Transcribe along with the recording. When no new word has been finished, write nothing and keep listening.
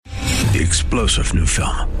the explosive new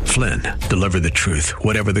film, Flynn, Deliver the Truth,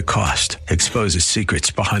 Whatever the Cost, exposes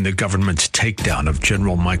secrets behind the government's takedown of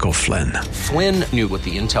General Michael Flynn. Flynn knew what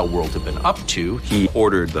the intel world had been up to. He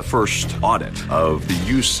ordered the first audit of the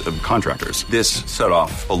use of contractors. This set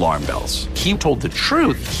off alarm bells. He told the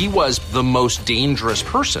truth. He was the most dangerous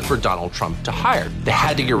person for Donald Trump to hire. They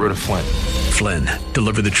had to get rid of Flynn. Flynn,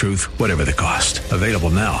 Deliver the Truth, Whatever the Cost. Available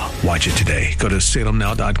now. Watch it today. Go to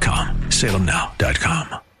salemnow.com.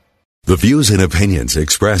 salemnow.com. The views and opinions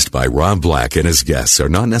expressed by Rob Black and his guests are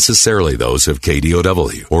not necessarily those of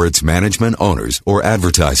KDOW or its management, owners, or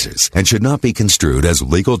advertisers and should not be construed as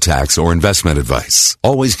legal, tax, or investment advice.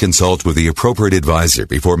 Always consult with the appropriate advisor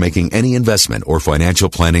before making any investment or financial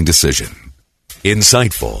planning decision.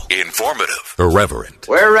 Insightful, informative, irreverent.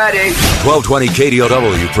 We're ready. 1220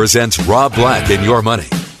 KDOW presents Rob Black and Your Money.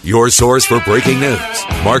 Your source for breaking news,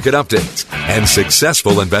 market updates, and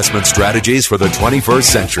successful investment strategies for the 21st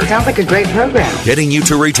century. Sounds like a great program. Getting you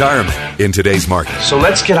to retirement in today's market. So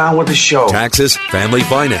let's get on with the show. Taxes, family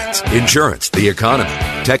finance, insurance, the economy,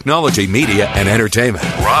 technology, media, and entertainment.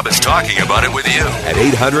 Rob is talking about it with you at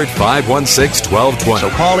 800-516-1220. So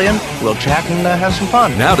call in, we'll chat and have some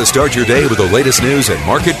fun. Now to start your day with the latest news and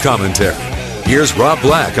market commentary. Here's Rob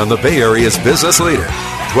Black on the Bay Area's business leader,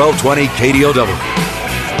 1220 KDOW.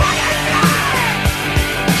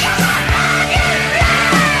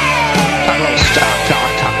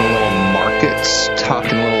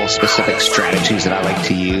 Talking a little specific strategies that I like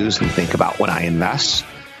to use and think about when I invest.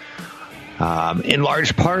 In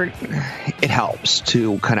large part, it helps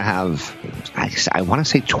to kind of have, I want to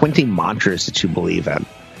say 20 mantras that you believe in.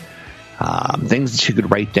 Things that you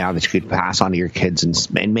could write down that you could pass on to your kids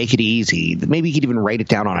and make it easy. Maybe you could even write it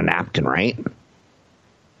down on a napkin, right?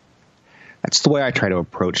 That's the way I try to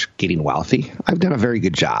approach getting wealthy. I've done a very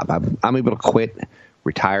good job. I'm able to quit,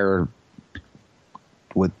 retire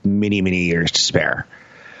with many, many years to spare.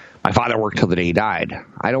 My father worked till the day he died.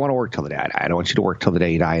 I don't want to work till the day I die. I don't want you to work till the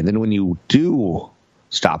day you die. And then when you do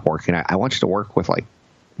stop working, I want you to work with,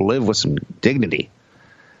 live with some dignity.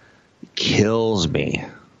 It kills me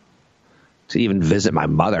to even visit my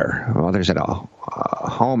mother. My mother's at a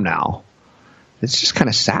home now. It's just kind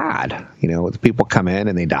of sad. The people come in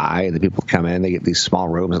and they die. The people come in, they get these small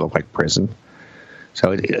rooms that look like prison.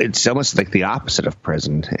 So it's almost like the opposite of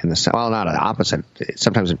prison. Not an opposite.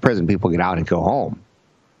 Sometimes in prison, people get out and go home.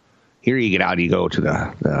 Here you get out, you go to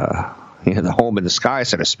the home in the sky,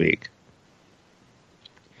 so to speak.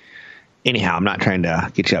 Anyhow, I'm not trying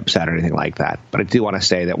to get you upset or anything like that, but I do want to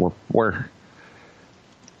say that we're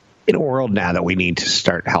in a world now that we need to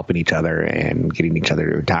start helping each other, and getting each other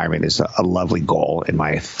to retirement is a lovely goal in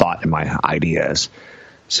my thought and my ideas.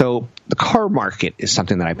 So the car market is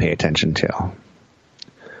something that I pay attention to.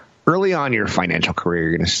 Early on in your financial career,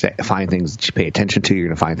 you're going to find things that you pay attention to. You're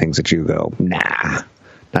going to find things that you go, nah,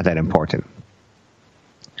 not that important.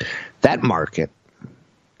 That market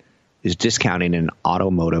is discounting an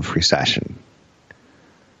automotive recession.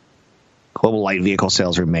 Global light vehicle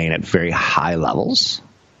sales remain at very high levels.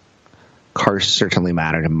 Cars certainly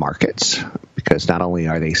matter to markets because not only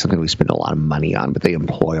are they something we spend a lot of money on, but they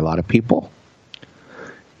employ a lot of people.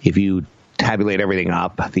 If you tabulate everything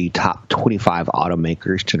up, the top 25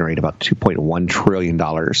 automakers generate about $2.1 trillion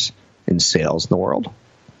in sales in the world.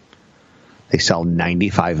 They sell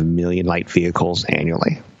 95 million light vehicles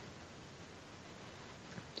annually.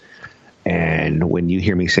 And when you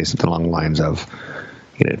hear me say something along the lines of,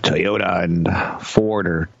 Toyota and Ford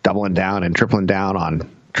are doubling down and tripling down on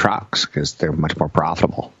trucks because they're much more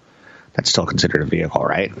profitable, that's still considered a vehicle,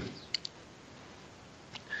 right?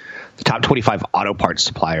 The top 25 auto parts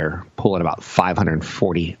supplier pull in about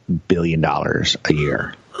 $540 billion a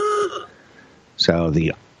year. So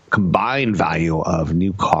the combined value of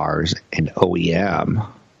new cars and OEM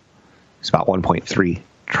is about $1.3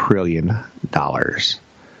 trillion.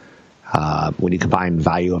 When you combine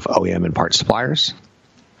value of OEM and parts suppliers,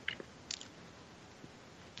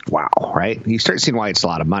 wow, right? You start seeing why it's a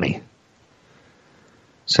lot of money.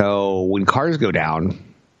 So when cars go down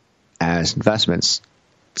as investments,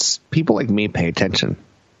 people like me pay attention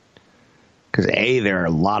because there are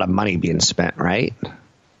a lot of money being spent, right?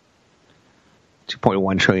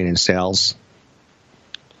 $2.1 trillion in sales,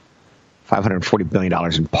 $540 billion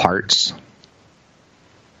in parts.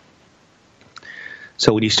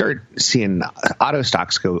 So when you start seeing auto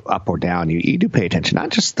stocks go up or down, you do pay attention, not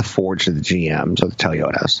just the Fords or the GMs or the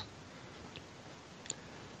Toyotas.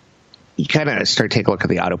 You kind of start to take a look at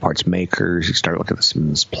the auto parts makers. You start looking at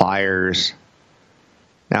some suppliers.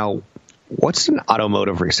 Now, what's an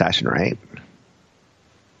automotive recession, right?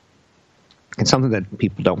 It's something that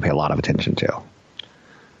people don't pay a lot of attention to.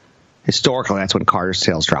 Historically, that's when car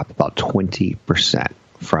sales drop about 20%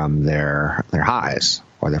 from their highs,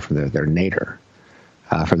 or from their nadir,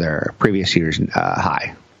 from their previous year's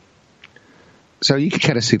high. So you can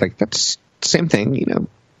kind of see, like, that's the same thing. You know,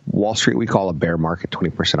 Wall Street, we call a bear market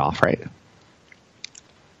 20% off, right?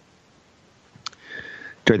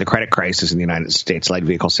 During the credit crisis in the United States, light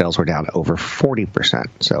vehicle sales were down over 40%.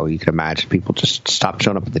 So you can imagine people just stopped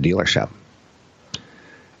showing up at the dealership.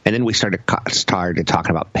 And then we started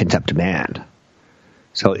talking about pent-up demand.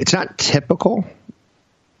 So it's not typical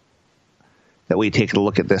that we take a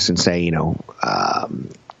look at this and say, you know,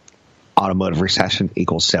 automotive recession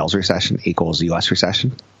equals sales recession equals U.S.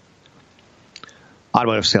 recession.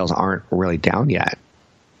 Automotive sales aren't really down yet.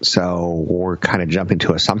 So we're kind of jumping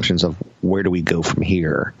to assumptions of where do we go from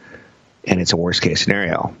here, and it's a worst case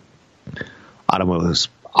scenario.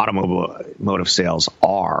 Automotive sales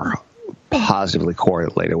are positively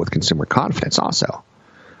correlated with consumer confidence also.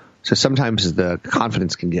 So sometimes the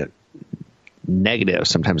confidence can get negative,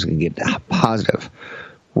 sometimes it can get positive.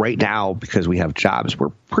 Right now, because we have jobs,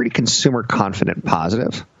 we're pretty consumer confident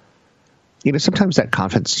positive. You know, sometimes that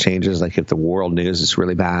confidence changes, like if the world news is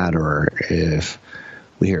really bad, or if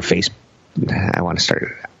we hear I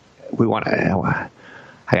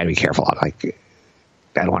got to be careful. Like,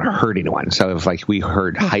 I don't want to hurt anyone. So if, like, we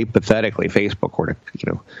heard hypothetically Facebook were to,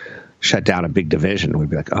 you know, shut down a big division, we'd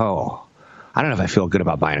be like, oh, I don't know if I feel good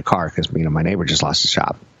about buying a car because, you know, my neighbor just lost his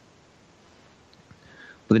job.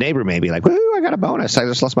 But the neighbor may be like, woo, I got a bonus. I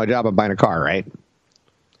just lost my job. I'm buying a car, right?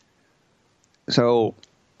 So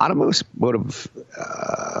automotive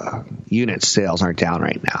unit sales aren't down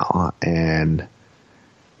right now. And,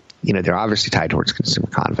 you know, they're obviously tied towards consumer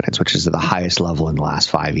confidence, which is at the highest level in the last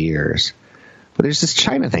 5 years. But there's this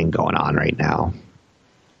China thing going on right now.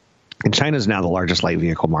 And China is now the largest light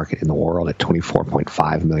vehicle market in the world at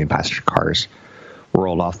 24.5 million passenger cars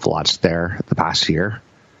rolled off the lots there the past year.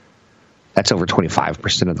 That's over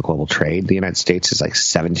 25% of the global trade. The United States is like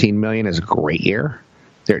 17 million, is a great year.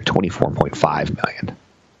 They're at 24.5 million.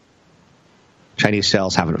 Chinese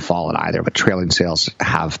sales haven't fallen either, but trailing sales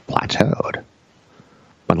have plateaued.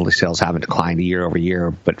 Monthly sales haven't declined year over year,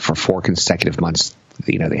 but for 4 consecutive months,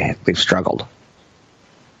 you know, they've struggled.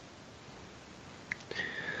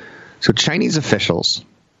 So Chinese officials,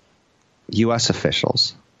 U.S.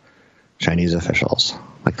 officials, Chinese officials,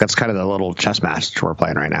 like, that's kind of the little chess match we're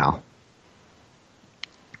playing right now.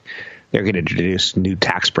 They're going to introduce new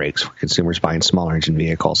tax breaks for consumers buying smaller engine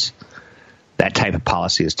vehicles. That type of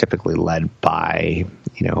policy is typically led by,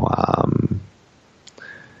 you know,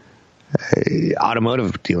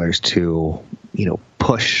 automotive dealers to, you know,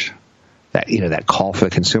 push that, you know, that call for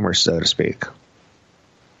the consumer, so to speak.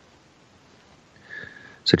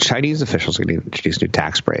 So Chinese officials are going to introduce new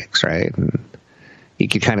tax breaks, right? And you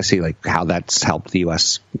can kind of see, like, how that's helped the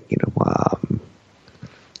U.S., you know,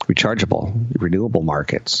 renewable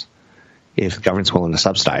markets. If the government's willing to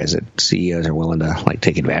subsidize it, CEOs are willing to, like,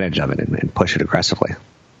 take advantage of it and push it aggressively.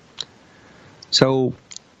 So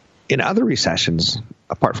in other recessions,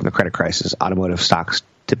 apart from the credit crisis, automotive stocks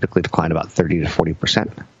typically decline about 30 to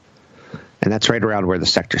 40%. And that's right around where the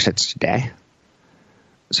sector sits today.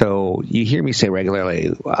 So you hear me say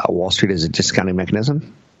regularly, Wall Street is a discounting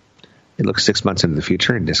mechanism. It looks 6 months into the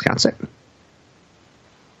future and discounts it.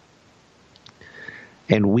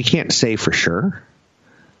 And we can't say for sure,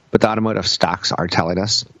 but the automotive stocks are telling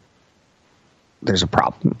us there's a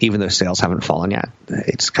problem, even though sales haven't fallen yet.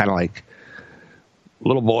 It's kind of like,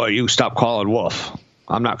 little boy, you stop calling wolf.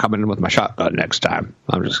 I'm not coming in with my shotgun next time.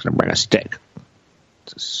 I'm just going to bring a stick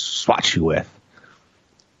to swat you with.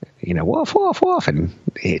 You know, woof, woof, woof. And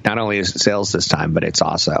not only is it sales this time, but it's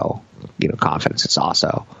also, you know, confidence. It's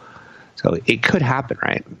also. So it could happen,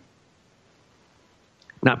 right?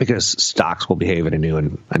 Not because stocks will behave in a new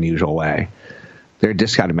and unusual way. They're a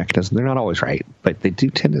discounting mechanism. They're not always right, but they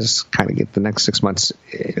do tend to kind of get the next 6 months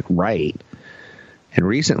right. And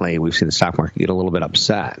recently, we've seen the stock market get a little bit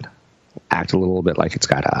upset, act a little bit like it's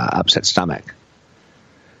got an upset stomach.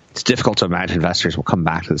 It's difficult to imagine investors will come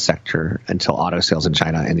back to the sector until auto sales in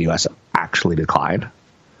China and the U.S. actually decline.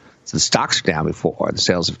 So the stocks are down before the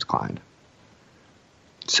sales have declined.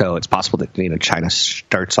 So it's possible that, you know, China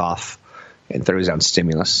starts off and throws out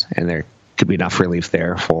stimulus, and there could be enough relief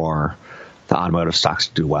there for the automotive stocks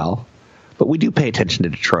to do well. But we do pay attention to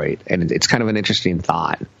Detroit, and it's kind of an interesting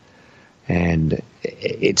thought. And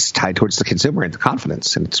it's tied towards the consumer and the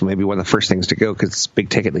confidence. And it's maybe one of the first things to go because it's big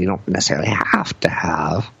ticket that you don't necessarily have to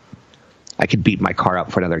have. I could beat my car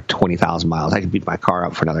up for another 20,000 miles. I could beat my car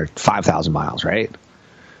up for another 5,000 miles, right?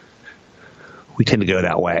 we tend to go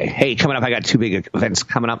that way. Hey, coming up, I got two big events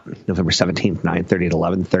coming up. November 17th, 9:30 to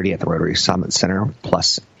 11:30 at the Rotary Summit Center.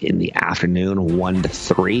 Plus, in the afternoon, 1 to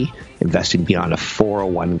 3, investing beyond a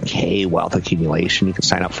 401k wealth accumulation. You can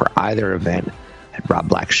sign up for either event at Rob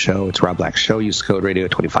Black Show. It's Rob Black Show. Use code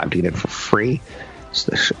radio25 to get in for free. It's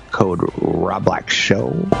the code Rob Black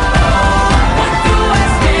Show.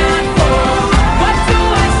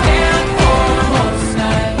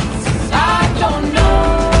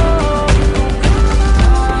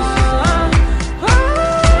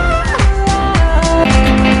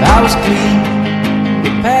 I was clean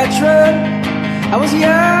with Petra. I was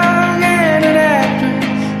young and an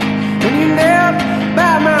actress. When you knelt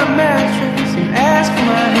by my mattress and asked for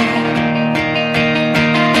my hand,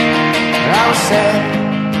 I was sad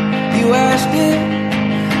you asked it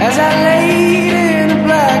as I laid in a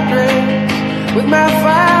black dress with my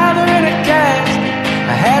father in a casket.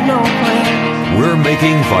 I had no plans. We're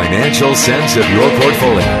making financial sense of your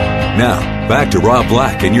portfolio. Now, back to Rob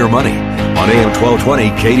Black and Your Money on AM 1220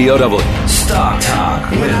 KDOW. Stock Talk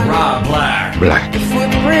with Rob Black. The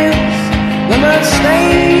footprints, the mud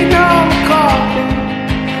stain on the carpet,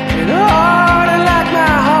 and harder like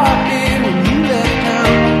my heart did when you left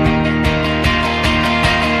town.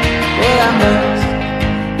 Well, I must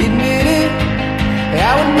admit it,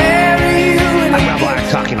 I would marry you. I'm Rob Black,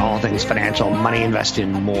 talking all things financial, money,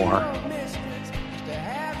 investing, more.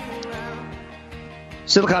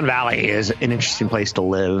 Silicon Valley is an interesting place to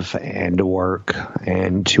live and to work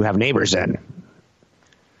and to have neighbors in.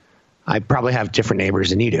 I probably have different neighbors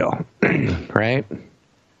than you do, right?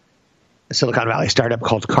 A Silicon Valley startup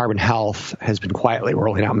called Carbon Health has been quietly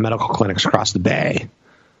rolling out medical clinics across the Bay.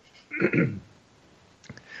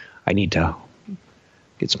 I need to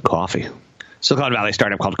get some coffee. Silicon Valley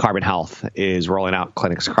startup called Carbon Health is rolling out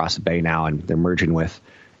clinics across the Bay now, and they're merging with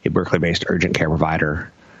a Berkeley-based urgent care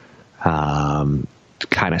provider to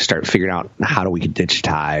kind of start figuring out how do we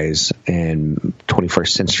digitize and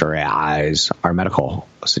 21st centuryize our medical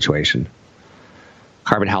situation.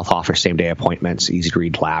 Carbon Health offers same-day appointments,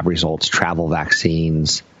 easy-to-read lab results, travel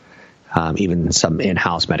vaccines, even some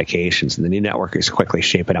in-house medications. And the new network is quickly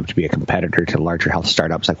shaping up to be a competitor to larger health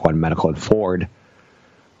startups like One Medical and Ford,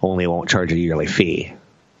 only won't charge a yearly fee.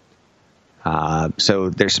 So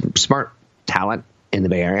there's some smart talent in the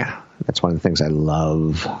Bay Area. That's one of the things I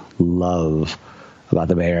love about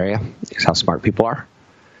the Bay Area is how smart people are.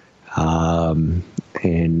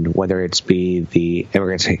 And whether it's be the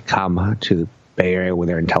immigrants who come to the Bay Area with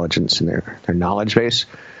their intelligence and their knowledge base,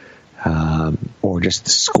 or just the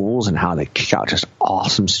schools and how they kick out just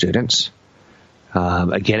awesome students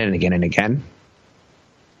again and again and again.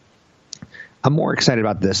 I'm more excited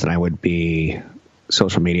about this than I would be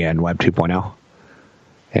social media and Web 2.0.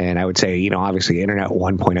 And I would say, obviously Internet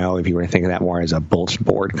 1.0, if you were to think of that more as a bulletin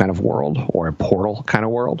board kind of world or a portal kind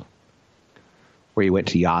of world, where you went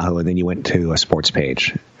to Yahoo and then you went to a sports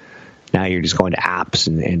page. Now you're just going to apps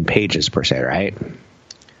and pages per se, right?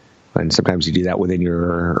 And sometimes you do that within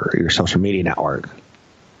your social media network.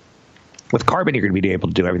 With Carbon, you're going to be able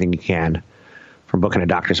to do everything you can, from booking a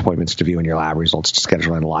doctor's appointments to viewing your lab results to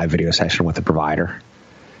scheduling a live video session with a provider.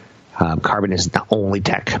 Carbon is the only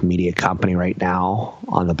tech media company right now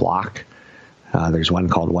on the block. There's one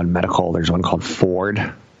called One Medical. There's one called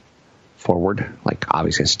Forward, like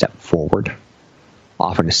obviously a step forward,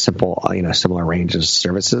 offering a simple, similar range of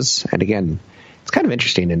services. And again, it's kind of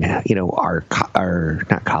interesting in, our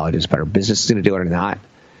not colleges, but our business is going to do it or not.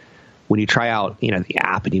 When you try out, the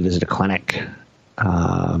app and you visit a clinic,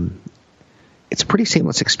 it's a pretty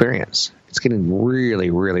seamless experience. It's getting really,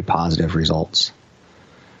 really positive results.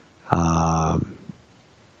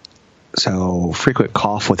 So frequent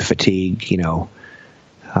cough with fatigue,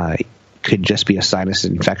 could just be a sinus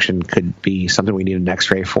infection, could be something we need an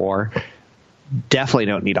x-ray for. Definitely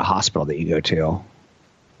don't need a hospital that you go to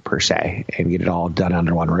per se and get it all done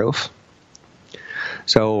under one roof.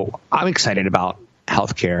 So I'm excited about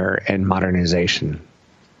healthcare and modernization.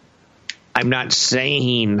 I'm not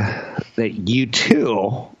saying that you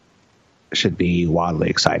too should be wildly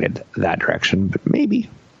excited that direction, but maybe.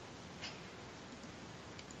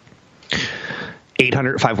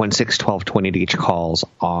 800-516-1220 to get your calls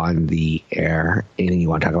on the air. Anything you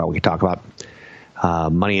want to talk about, we can talk about.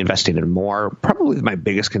 Money, investing, and more. Probably my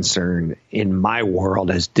biggest concern in my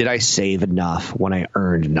world is, did I save enough when I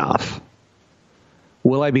earned enough?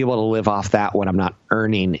 Will I be able to live off that when I'm not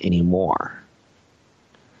earning anymore?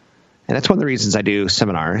 And that's one of the reasons I do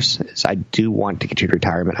seminars, is I do want to get you to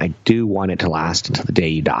retirement. I do want it to last until the day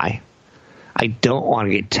you die. I don't want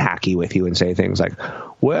to get tacky with you and say things like,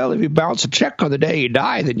 well, if you bounce a check on the day you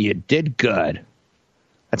die, then you did good.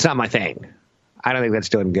 That's not my thing. I don't think that's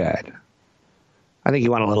doing good. I think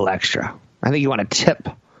you want a little extra. I think you want to tip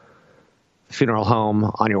the funeral home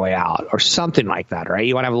on your way out or something like that, right?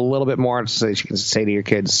 You want to have a little bit more so that you can say to your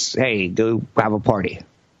kids, hey, go have a party.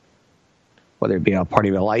 Whether it be a party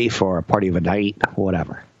of a life or a party of a night,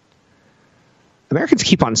 whatever. Americans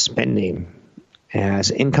keep on spending.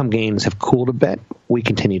 As income gains have cooled a bit, we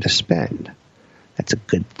continue to spend. That's a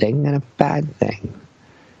good thing and a bad thing.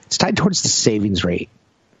 It's tied towards the savings rate,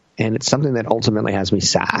 and it's something that ultimately has me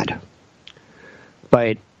sad.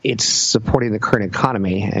 But it's supporting the current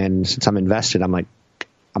economy, and since I'm invested, I'm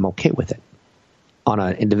okay with it on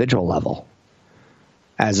an individual level.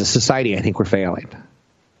 As a society, I think we're failing.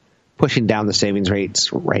 Pushing down the savings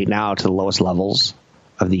rates right now to the lowest levels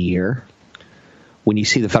of the year. When you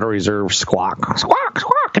see the Federal Reserve squawk,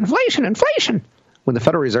 inflation. When the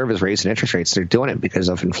Federal Reserve is raising interest rates, they're doing it because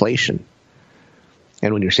of inflation.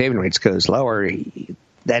 And when your saving rates goes lower,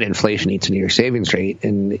 that inflation eats into your savings rate,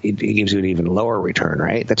 and it gives you an even lower return,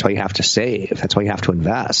 right? That's why you have to save. That's why you have to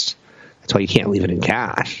invest. That's why you can't leave it in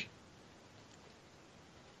cash.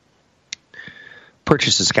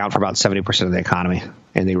 Purchases account for about 70% of the economy,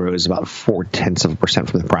 and they rose about 0.4%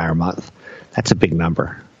 from the prior month. That's a big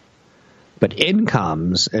number. But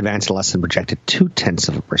incomes advanced less than projected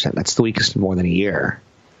 0.2%. That's the weakest in more than a year.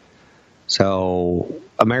 So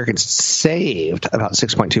Americans saved about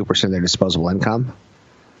 6.2% of their disposable income.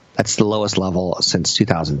 That's the lowest level since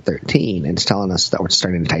 2013. And it's telling us that we're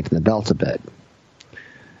starting to tighten the belt a bit.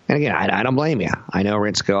 And again, I don't blame you. I know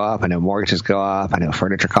rents go up. I know mortgages go up. I know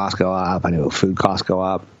furniture costs go up. I know food costs go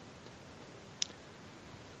up.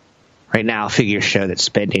 Right now, figures show that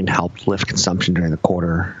spending helped lift consumption during the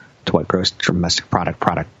quarter to what gross domestic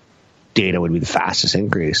product data would be the fastest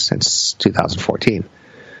increase since 2014.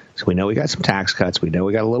 So we know we got some tax cuts. We know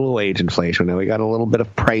we got a little wage inflation. We know we got a little bit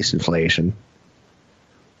of price inflation.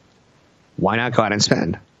 Why not go out and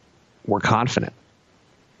spend? We're confident.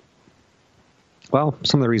 Well,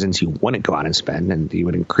 some of the reasons you wouldn't go out and spend and you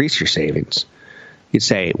would increase your savings, you'd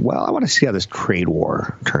say, well, I want to see how this trade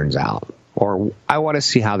war turns out. Or I want to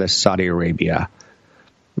see how this Saudi Arabia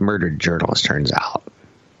murdered journalist turns out.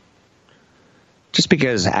 Just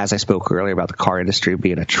because, as I spoke earlier about the car industry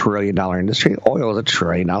being $1 trillion industry, oil is $1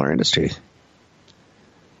 trillion industry.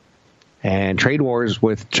 And trade wars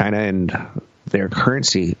with China and their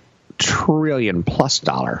currency, $1 trillion+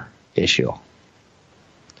 issue.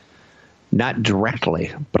 Not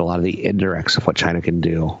directly, but a lot of the indirects of what China can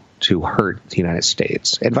do to hurt the United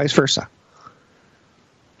States and vice versa.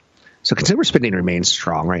 So consumer spending remains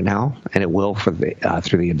strong right now, and it will for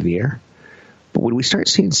through the end of the year. But when we start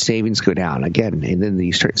seeing savings go down again, and then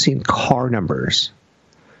you start seeing car numbers,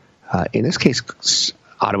 in this case,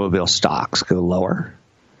 automobile stocks go lower,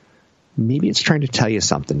 maybe it's trying to tell you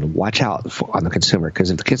something. Watch out on the consumer, because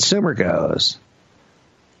if the consumer goes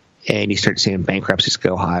and you start seeing bankruptcies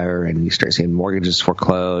go higher and you start seeing mortgages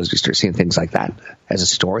foreclosed, you start seeing things like that as a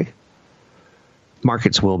story,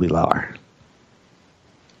 markets will be lower.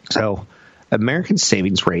 So American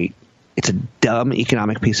savings rate, it's a dumb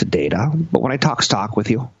economic piece of data, but when I talk stock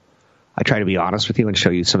with you, I try to be honest with you and show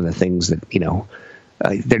you some of the things that,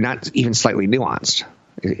 they're not even slightly nuanced.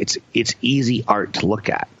 It's easy art to look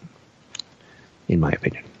at, in my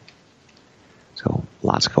opinion. So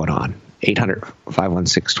lots going on.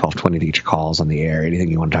 800-516-1220 to get your calls on the air.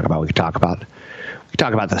 Anything you want to talk about, we can talk about. We can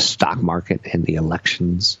talk about the stock market and the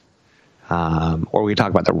elections, or we can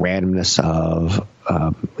talk about the randomness of,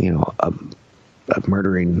 a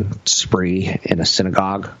murdering spree in a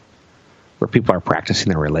synagogue where people are practicing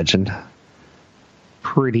their religion.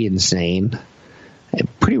 Pretty insane.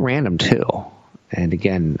 And pretty random, too. And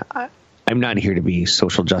again, I'm not here to be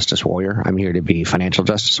social justice warrior. I'm here to be financial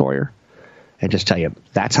justice warrior. And just tell you,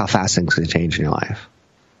 that's how fast things can change in your life.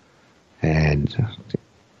 And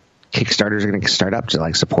Kickstarters are going to start up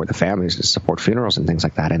to support the families, to support funerals and things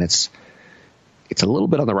like that. And it's a little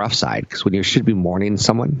bit on the rough side, because when you should be mourning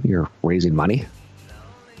someone, you're raising money.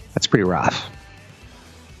 That's pretty rough.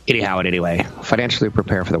 Anyhow and anyway, financially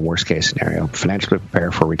prepare for the worst case scenario. Financially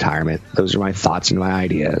prepare for retirement. Those are my thoughts and my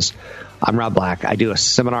ideas. I'm Rob Black. I do a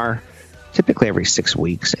seminar typically every 6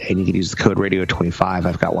 weeks, and you can use the code radio25.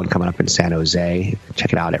 I've got one coming up in San Jose.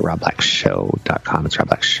 Check it out at robblackshow.com. It's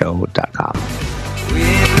robblackshow.com. We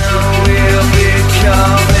know we'll be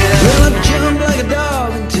coming. Well, I jumped like a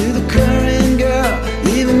dog into the current, girl,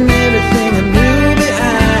 leaving everything I knew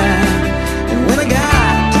behind. And when I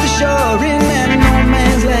got to the shore in that no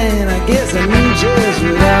man's land, I guess I knew just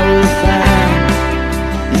what I would find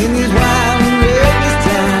in these wild and reckless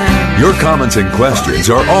times. Your comments and questions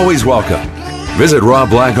are always welcome. Visit Rob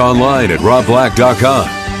Black online at robblack.com.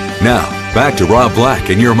 Now, back to Rob Black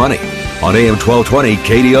and your money on AM 1220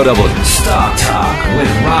 KDOW. Stock Talk with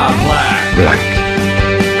Rob Black.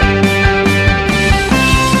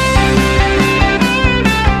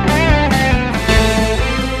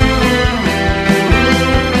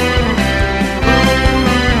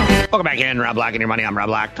 Welcome back in, Rob Black and Your Money. I'm Rob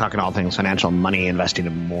Black, talking all things financial, money, investing,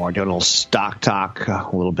 and more. Doing a little stock talk, a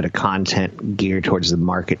little bit of content geared towards the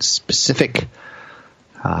market specific.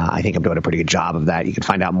 I think I'm doing a pretty good job of that. You can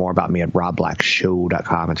find out more about me at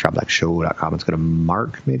robblackshow.com. It's robblackshow.com. Let's go to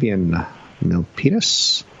Mark, maybe in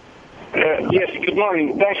Milpitas. Yes, good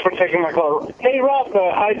morning. Thanks for taking my call. Hey, Rob,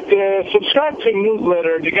 I subscribed to a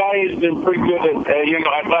newsletter. The guy has been pretty good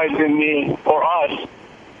at, advising me, or us,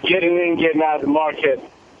 getting in, getting out of the market.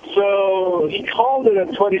 So he called it a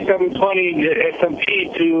 2720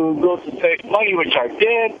 S&P to go to save money, which I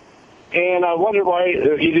did. And I wonder why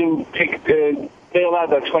he didn't bail out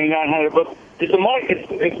that 2900. But is the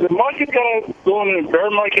market going to go in a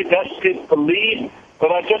bear market? That's his belief.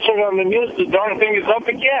 But I just heard on the news the darn thing is up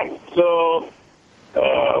again. So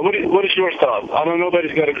what is your thought? I don't know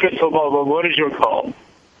nobody's got a crystal ball, but what is your call?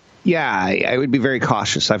 Yeah, I would be very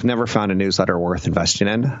cautious. I've never found a newsletter worth investing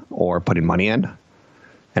in or putting money in.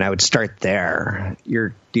 And I would start there.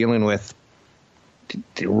 You're dealing with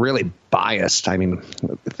really biased. I mean,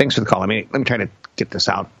 thanks for the call. I mean, let me try to get this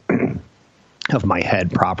out of my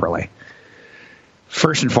head properly.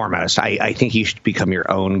 First and foremost, I think you should become your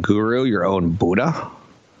own guru, your own Buddha,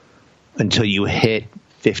 until you hit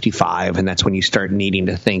 55. And that's when you start needing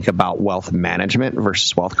to think about wealth management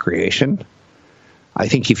versus wealth creation. I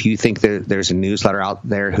think if you think that there's a newsletter out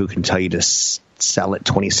there who can tell you to sell at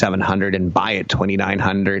 2,700 and buy at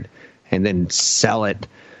 2,900 and then sell at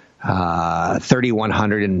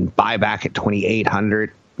 3,100 and buy back at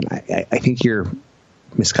 2,800, I think you're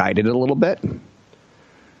misguided a little bit.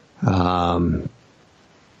 I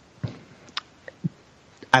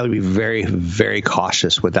would be very, very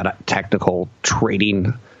cautious with that technical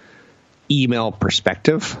trading email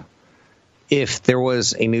perspective. If there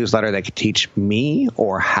was a newsletter that could teach me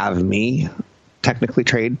or have me technically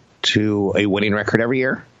trade to a winning record every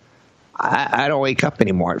year, I don't wake up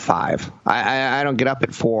anymore at 5. I don't get up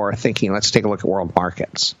at 4 thinking, let's take a look at world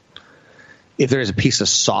markets. If there's a piece of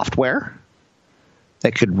software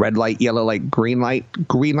that could red light, yellow light, green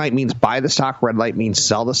light means buy the stock, red light means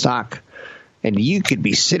sell the stock. And you could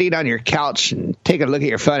be sitting on your couch and take a look at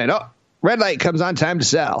your phone and, red light comes on, time to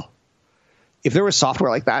sell. If there was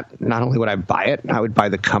software like that, not only would I buy it, I would buy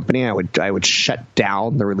the company. I would shut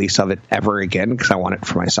down the release of it ever again because I want it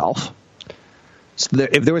for myself. So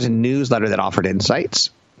if there was a newsletter that offered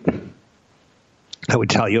insights, I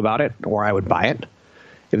would tell you about it or I would buy it.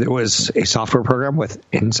 If there was a software program with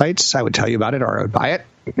insights, I would tell you about it or I would buy it.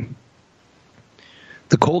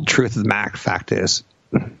 The cold truth of the fact is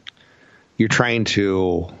you're trying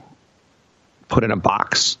to put in a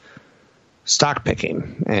box stock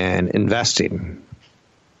picking and investing.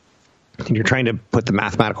 And you're trying to put the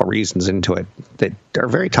mathematical reasons into it that are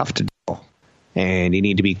very tough to do. And you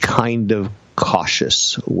need to be kind of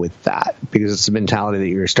cautious with that because it's a mentality that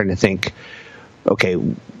you're starting to think, okay,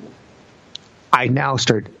 I now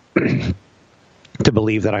start to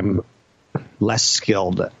believe that I'm less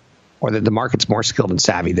skilled or that the market's more skilled and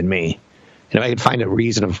savvy than me. And if I could find a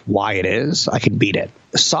reason of why it is, I could beat it.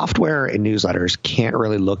 Software and newsletters can't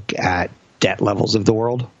really look at debt levels of the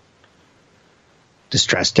world,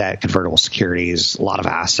 distressed debt, convertible securities, a lot of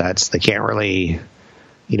assets. They can't really,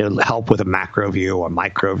 help with a macro view or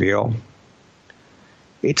micro view.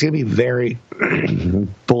 It's going to be very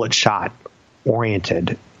bullet shot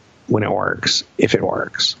oriented when it works, if it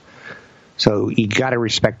works. So you got to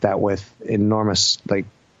respect that with enormous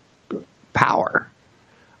power.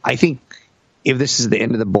 I think if this is the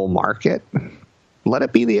end of the bull market, let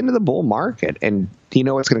it be the end of the bull market. And do you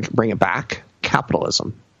know what's going to bring it back?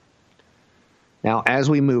 Capitalism. Now, as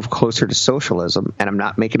we move closer to socialism, and I'm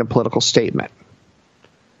not making a political statement,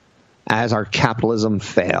 as our capitalism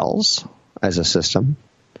fails as a system,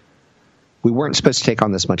 we weren't supposed to take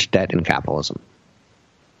on this much debt in capitalism.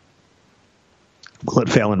 Will it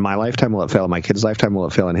fail in my lifetime? Will it fail in my kid's lifetime? Will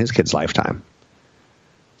it fail in his kid's lifetime?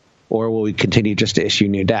 Or will we continue just to issue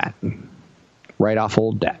new debt? Write off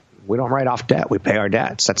old debt. We don't write off debt. We pay our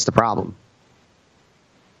debts. That's the problem.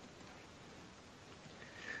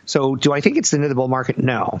 So do I think it's the end of the bull market?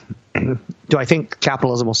 No. Do I think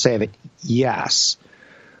capitalism will save it? Yes.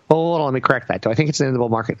 Well, hold on, let me correct that. Do I think it's the end of the bull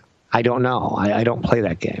market? I don't know. I don't play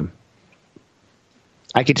that game.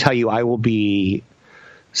 I can tell you I will be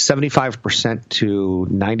 75% to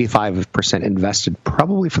 95% invested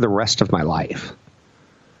probably for the rest of my life.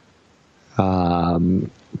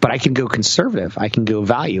 But I can go conservative. I can go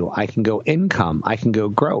value. I can go income. I can go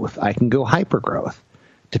growth. I can go hyper growth,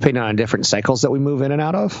 depending on different cycles that we move in and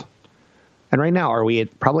out of. And right now, are we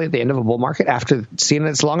probably at the end of a bull market after seeing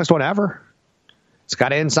its longest one ever? It's got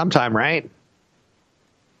to end sometime, right?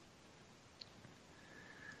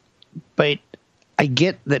 But I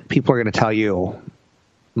get that people are going to tell you,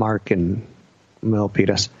 Mark and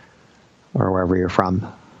Milpitas, or wherever you're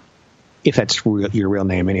from, if that's your real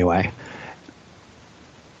name anyway.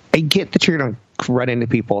 I get that you're going to run into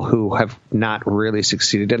people who have not really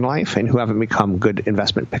succeeded in life and who haven't become good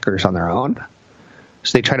investment pickers on their own.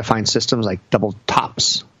 So they try to find systems like double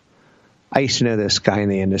tops. I used to know this guy in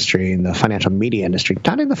the industry, in the financial media industry,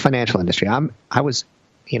 not in the financial industry.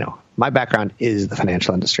 My background is the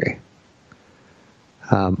financial industry.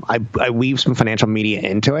 I weave some financial media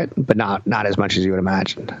into it, but not as much as you would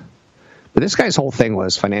imagine. But this guy's whole thing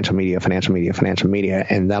was financial media,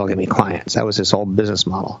 and that'll get me clients. That was his whole business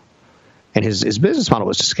model. And his business model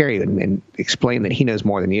was to scare you and explain that he knows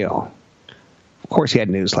more than you. Of course, he had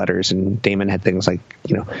newsletters, and Damon had things like,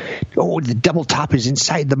 the double top is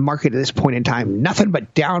inside the market at this point in time. Nothing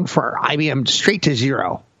but down for IBM, straight to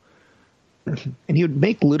zero. And he would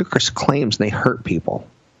make ludicrous claims, and they hurt people.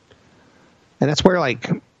 And that's where,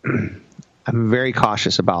 I'm very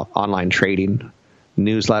cautious about online trading,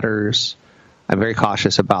 newsletters. I'm very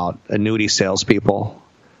cautious about annuity salespeople.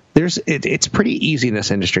 It's pretty easy in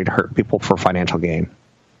this industry to hurt people for financial gain.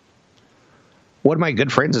 One of my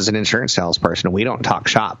good friends is an insurance salesperson, and we don't talk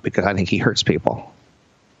shop because I think he hurts people.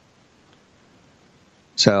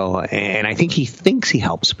 So, and I think he thinks he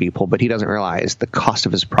helps people, but he doesn't realize the cost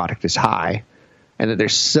of his product is high and that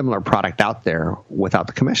there's similar product out there without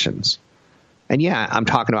the commissions. And yeah, I'm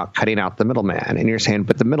talking about cutting out the middleman. And you're saying,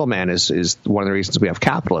 but the middleman is one of the reasons we have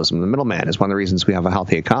capitalism. The middleman is one of the reasons we have a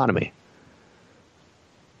healthy economy.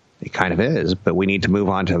 It kind of is, but we need to move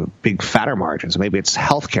on to big, fatter margins. Maybe it's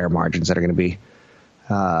healthcare margins that are going to be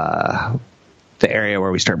the area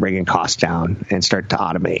where we start bringing costs down and start to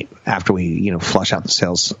automate after we, flush out the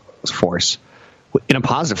sales force in a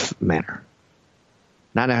positive manner,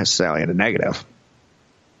 not necessarily in a negative.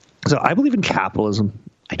 So I believe in capitalism.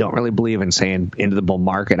 I don't really believe in saying into the bull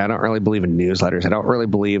market. I don't really believe in newsletters. I don't really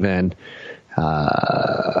believe in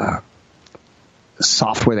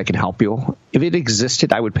software that can help you. If it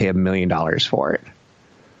existed, I would pay $1 million for it.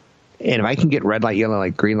 And if I can get red light, yellow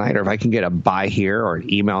light, green light, or if I can get a buy here or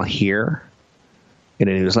an email here in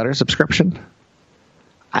a newsletter subscription,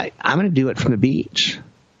 I'm going to do it from the beach.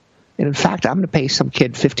 And in fact, I'm going to pay some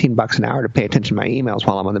kid $15 an hour to pay attention to my emails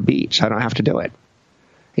while I'm on the beach. I don't have to do it.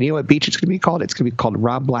 And you know what beach it's going to be called? It's going to be called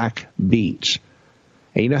Rob Black Beach.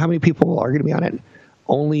 And you know how many people are going to be on it?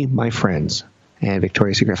 Only my friends and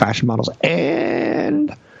Victoria's Secret fashion models and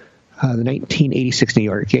the 1986 New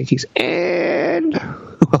York Yankees. And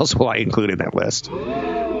who else will I include in that list?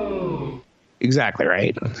 Exactly,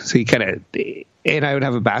 right? So you kind of, and I would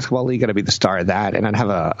have a basketball league. I'd be the star of that. And I'd have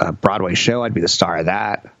a Broadway show. I'd be the star of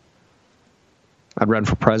that. I'd run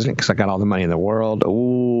for president because I got all the money in the world.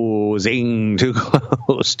 Ooh, zing, too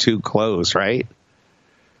close, right?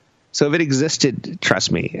 So if it existed,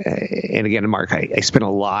 trust me, and again, Mark, I spent a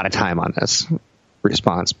lot of time on this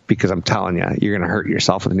response because I'm telling you, you're going to hurt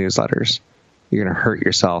yourself with newsletters. You're going to hurt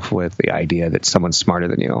yourself with the idea that someone's smarter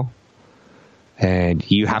than you. And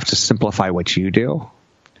you have to simplify what you do.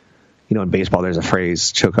 In baseball, there's a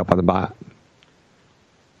phrase, choke up on the bot.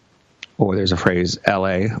 Or there's a phrase,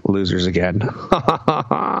 LA, losers again.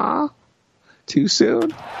 Too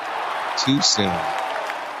soon? Too soon.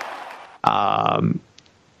 And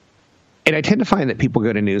I tend to find that people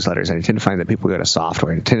go to newsletters, and I tend to find that people go to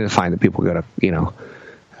software, and I tend to find that people go to,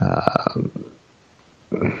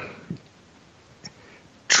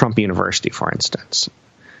 Trump University, for instance.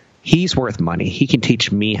 He's worth money. He can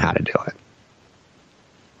teach me how to do it.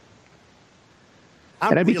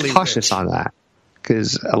 And I'd be cautious on that.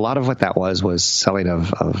 Because a lot of what that was selling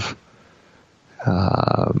of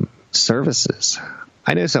services.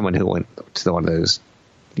 I know someone who went to one of those,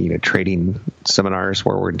 trading seminars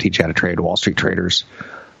where we're going to teach you how to trade. Wall Street trader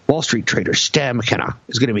Stan McKenna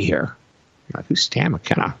is going to be here. You're like, who's Stan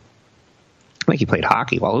McKenna? I think he played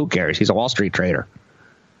hockey. Well, who cares? He's a Wall Street trader.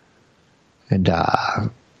 And,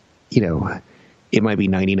 it might be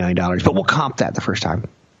 $99, but we'll comp that the first time.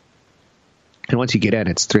 And once you get in,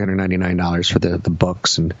 it's $399 for the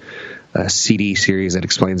books and a CD series that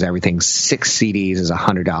explains everything. 6 CDs is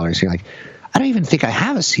 $100. You're like, I don't even think I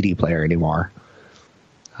have a CD player anymore.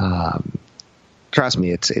 Trust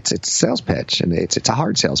me, it's a sales pitch, and it's a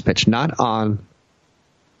hard sales pitch, not on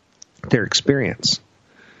their experience,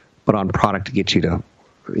 but on product to get you to,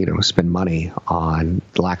 spend money on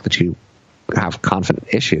the lack that you have confident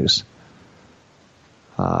issues.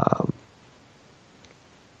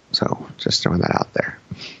 So just throwing that out there.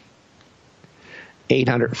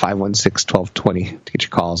 800-516-1220 to get your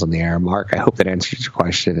calls on the air. Mark, I hope that answers your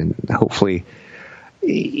question, and hopefully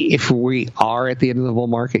if we are at the end of the bull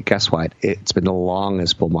market, guess what? It's been the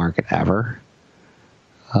longest bull market ever.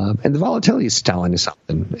 And the volatility is telling us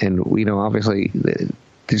something. And, obviously there's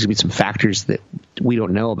going to be some factors that we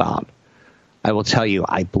don't know about. I will tell you,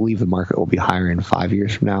 I believe the market will be higher in 5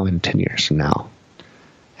 years from now and 10 years from now.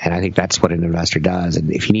 And I think that's what an investor does.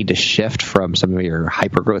 And if you need to shift from some of your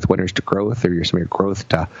hyper growth winners to growth, or some of your growth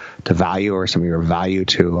to value, or some of your value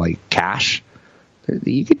to like cash,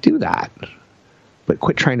 you could do that. But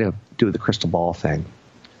quit trying to do the crystal ball thing.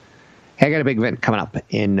 Hey, I got a big event coming up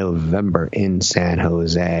in November in San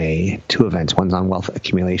Jose. 2 events. One's on wealth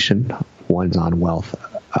accumulation. One's on wealth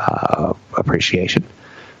appreciation.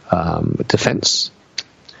 Defense.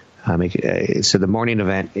 So the morning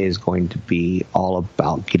event is going to be all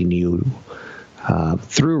about getting you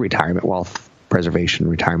through retirement, wealth preservation,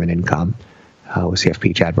 retirement income with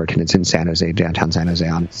CFP Chad Burton. It's in San Jose, downtown San Jose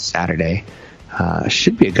on Saturday.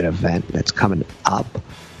 Should be a good event that's coming up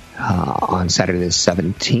on Saturday the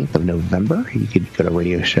 17th of November. You could go to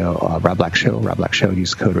radio show, Rob Black Show,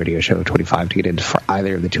 use the code radio show 25 to get in for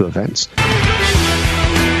either of the 2 events.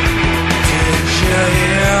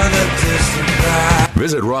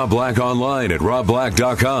 Visit Rob Black online at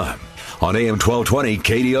robblack.com on AM 1220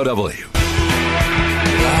 KDOW.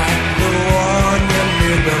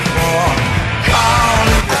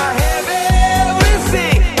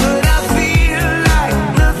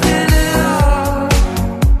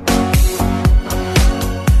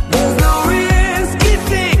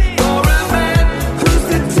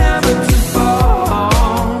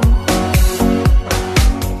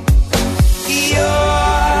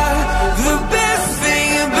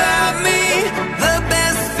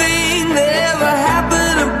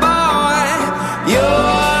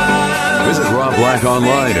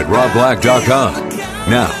 Online at robblack.com.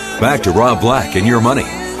 Now, back to Rob Black and Your Money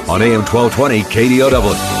on AM 1220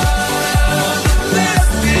 KDOW.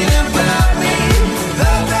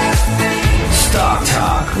 Stock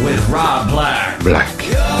Talk with Rob Black.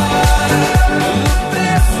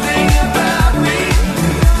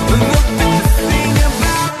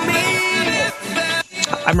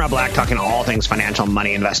 I'm Rob Black, talking all things financial,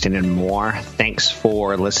 money, investing, and more. Thanks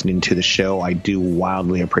for listening to the show. I do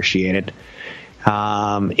wildly appreciate it.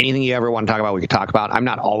 Anything you ever want to talk about, we could talk about. I'm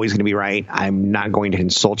not always going to be right. I'm not going to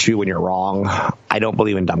insult you when you're wrong. I don't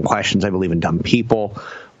believe in dumb questions. I believe in dumb people.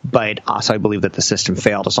 But also I believe that the system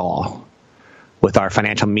failed us all with our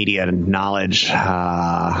financial media and knowledge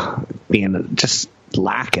being just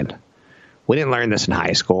lacking. We didn't learn this in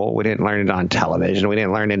high school. We didn't learn it on television. We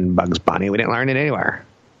didn't learn it in Bugs Bunny. We didn't learn it anywhere.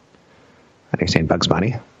 I think saying Bugs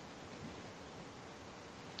Bunny.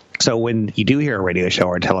 So when you do hear a radio show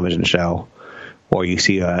or a television show, or you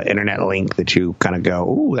see an internet link that you kind of go,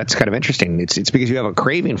 ooh, that's kind of interesting. It's because you have a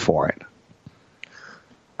craving for it.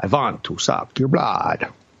 I want to suck your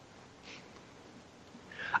blood.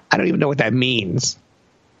 I don't even know what that means.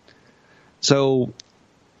 So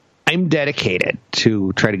I'm dedicated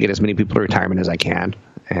to try to get as many people to retirement as I can.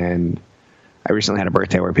 And I recently had a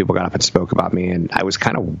birthday where people got up and spoke about me, and I was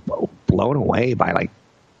kind of blown away by, like,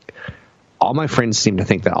 all my friends seem to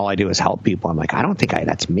think that all I do is help people. I'm like, I don't think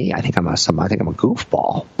that's me. I think I'm a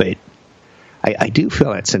goofball, but I do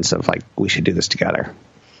feel that sense of like, we should do this together.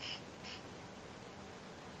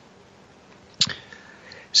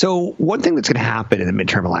 So one thing that's going to happen in the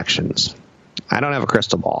midterm elections, I don't have a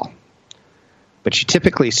crystal ball, but you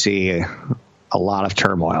typically see a lot of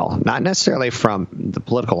turmoil, not necessarily from the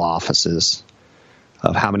political offices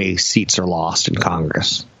of how many seats are lost in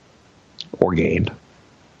Congress or gained.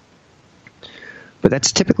 But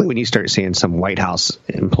that's typically when you start seeing some White House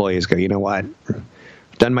employees go, you know what, I've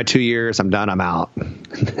done my 2 years, I'm done, I'm out.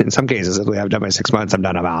 In some cases, I've done my 6 months, I'm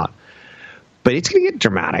done, I'm out. But it's going to get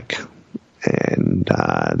dramatic, and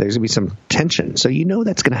there's going to be some tension. So you know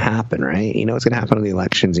that's going to happen, right? You know it's going to happen in the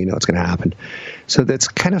elections. You know it's going to happen. So that's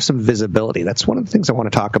kind of some visibility. That's one of the things I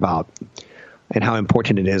want to talk about, and how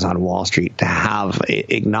important it is on Wall Street to have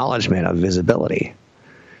acknowledgement of visibility.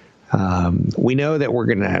 We know that we're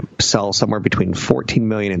going to sell somewhere between 14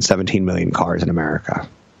 million and 17 million cars in America,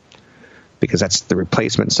 because that's the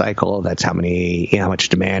replacement cycle. That's how much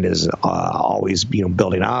demand is always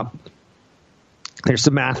building up. There's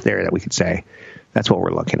some math there that we could say that's what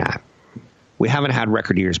we're looking at. We haven't had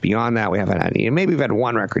record years beyond that. We haven't had maybe we've had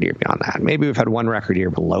one record year beyond that. Maybe we've had one record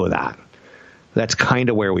year below that. That's kind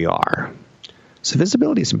of where we are. So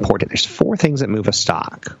visibility is important. There's 4 things that move a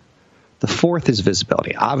stock. The fourth is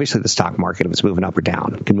visibility. Obviously, the stock market, if it's moving up or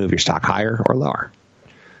down, can move your stock higher or lower.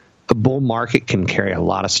 A bull market can carry a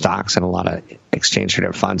lot of stocks and a lot of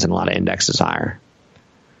exchange-traded funds and a lot of indexes higher.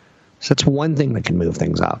 So that's one thing that can move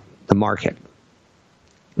things up, the market.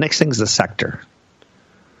 Next thing is the sector.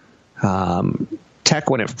 Tech,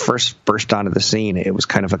 when it first burst onto the scene, it was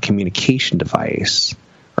kind of a communication device,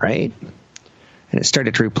 right? And it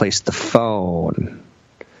started to replace the phone.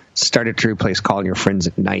 It started to replace calling your friends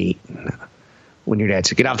at night. When your dad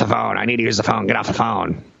said, get off the phone, I need to use the phone, get off the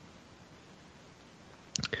phone.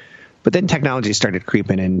 But then technology started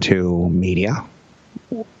creeping into media,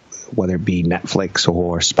 whether it be Netflix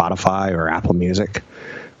or Spotify or Apple Music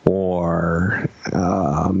or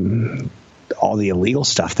all the illegal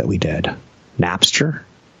stuff that we did, Napster.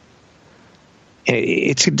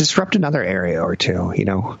 It's disrupt another area or two. You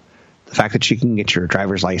know, the fact that you can get your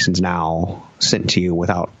driver's license now sent to you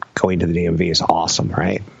without going to the DMV is awesome,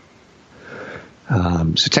 right?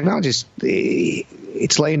 So technology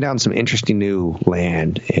it's laying down some interesting new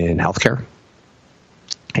land in healthcare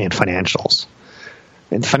and financials.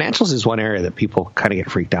 And financials is one area that people kind of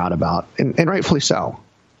get freaked out about, and rightfully so.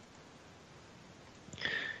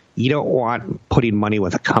 You don't want putting money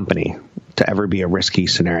with a company to ever be a risky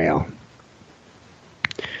scenario.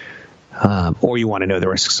 Or you want to know the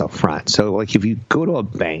risks up front. So like if you go to a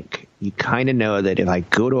bank, you kind of know that if I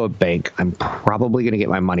go to a bank, I'm probably going to get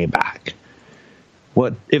my money back.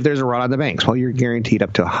 What if there's a run on the banks? Well, you're guaranteed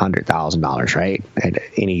up to $100,000, right? At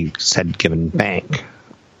any said given bank,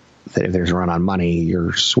 that if there's a run on money,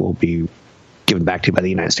 yours will be given back to you by the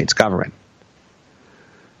United States government.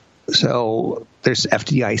 So there's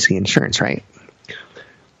FDIC insurance, right?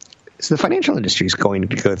 So the financial industry is going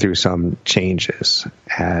to go through some changes,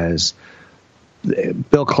 as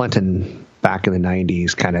Bill Clinton back in the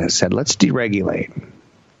 90s kind of said, let's deregulate.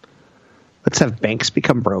 Let's have banks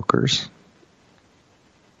become brokers.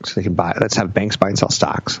 So they can buy. Let's have banks buy and sell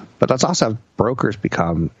stocks, but let's also have brokers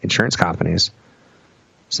become insurance companies,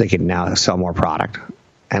 so they can now sell more product.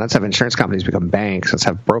 And let's have insurance companies become banks. Let's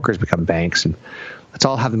have brokers become banks, and let's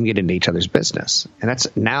all have them get into each other's business. And that's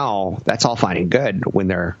all fine and good when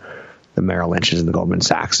they're the Merrill Lynch's and the Goldman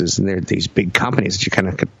Sachs's, and they're these big companies that you kind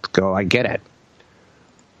of could go, I get it.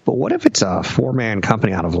 But what if it's a 4-man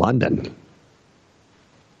company out of London? Do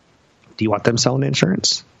you want them selling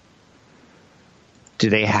insurance? Do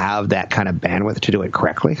they have that kind of bandwidth to do it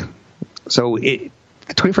correctly? So the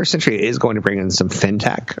 21st century is going to bring in some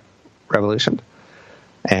fintech revolution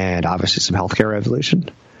and obviously some healthcare revolution.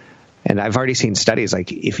 And I've already seen studies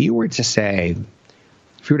like if you were to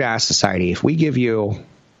ask society, if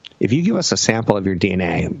you give us a sample of your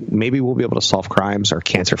DNA, maybe we'll be able to solve crimes or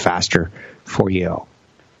cancer faster for you.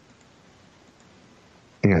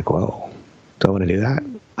 And you're like, whoa, do I want to do that?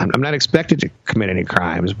 I'm not expected to commit any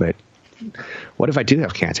crimes, but what if I do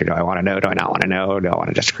have cancer? Do I want to know? Do I not want to know? Do I want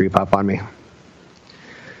to just creep up on me?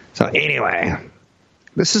 So anyway,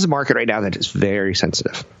 this is a market right now that is very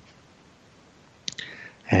sensitive.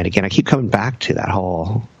 And again, I keep coming back to that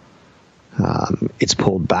whole, it's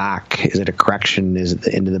pulled back. Is it a correction? Is it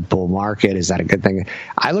the end of the bull market? Is that a good thing?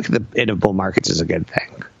 I look at the end of bull markets as a good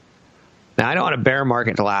thing. Now, I don't want a bear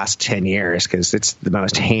market to last 10 years because it's the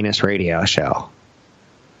most heinous radio show.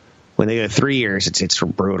 When they go 3 years, it's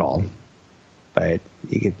brutal. But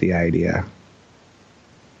you get the idea.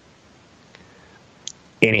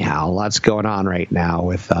 Anyhow, lots going on right now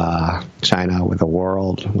with China, with the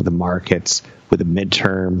world, with the markets, with the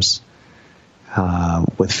midterms,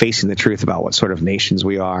 with facing the truth about what sort of nations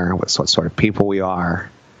we are, what sort of people we are.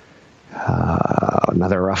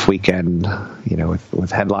 Another rough weekend,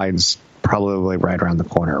 with headlines probably right around the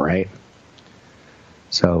corner, right?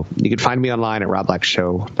 So you can find me online at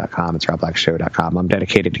robblackshow.com. It's robblackshow.com. I'm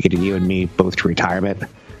dedicated to getting you and me both to retirement,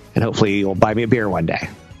 and hopefully you'll buy me a beer one day.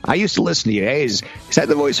 I used to listen to you. Hey, is that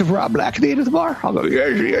the voice of Rob Black at the end of the bar? I'll go,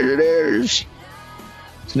 yes, it is.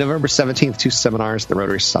 It's November 17th, 2 seminars at the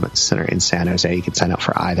Rotary Summit Center in San Jose. You can sign up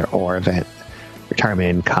for either or event. Retirement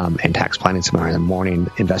income and tax planning seminar in the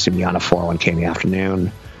morning, investing beyond a 401k in the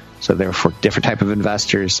afternoon. So they're for different type of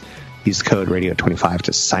investors. Use the code radio25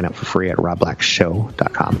 to sign up for free at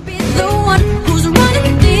robblackshow.com.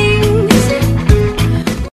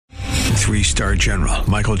 3-star General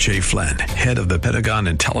Michael J. Flynn, head of the Pentagon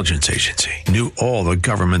Intelligence Agency, knew all the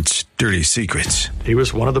government's dirty secrets. He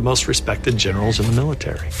was one of the most respected generals in the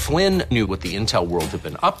military. Flynn knew what the intel world had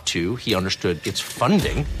been up to. He understood its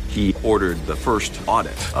funding. He ordered the first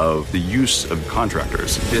audit of the use of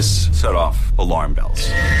contractors. This set off alarm bells.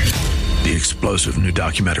 The explosive new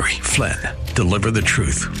documentary, Flynn, Deliver the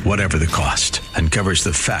truth, whatever the cost. Uncovers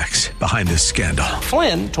the facts behind the scandal.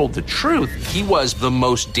 Flynn told the truth. He was the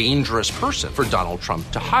most dangerous person for Donald Trump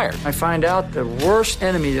to hire. I find out the worst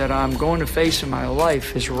enemy that I'm going to face in my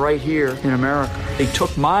life is right here in America. They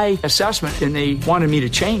took my assessment and they wanted me to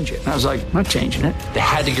change it. And I was like, I'm not changing it. They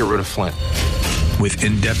had to get rid of Flynn. With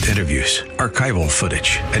in-depth interviews, archival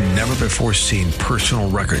footage, and never-before-seen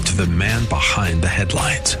personal records of the man behind the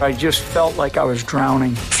headlines. I just felt like I was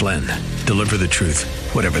drowning. Flynn, deliver the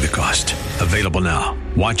truth, whatever the cost. Available now.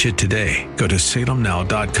 Watch it today. Go to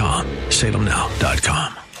salemnow.com.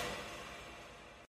 salemnow.com.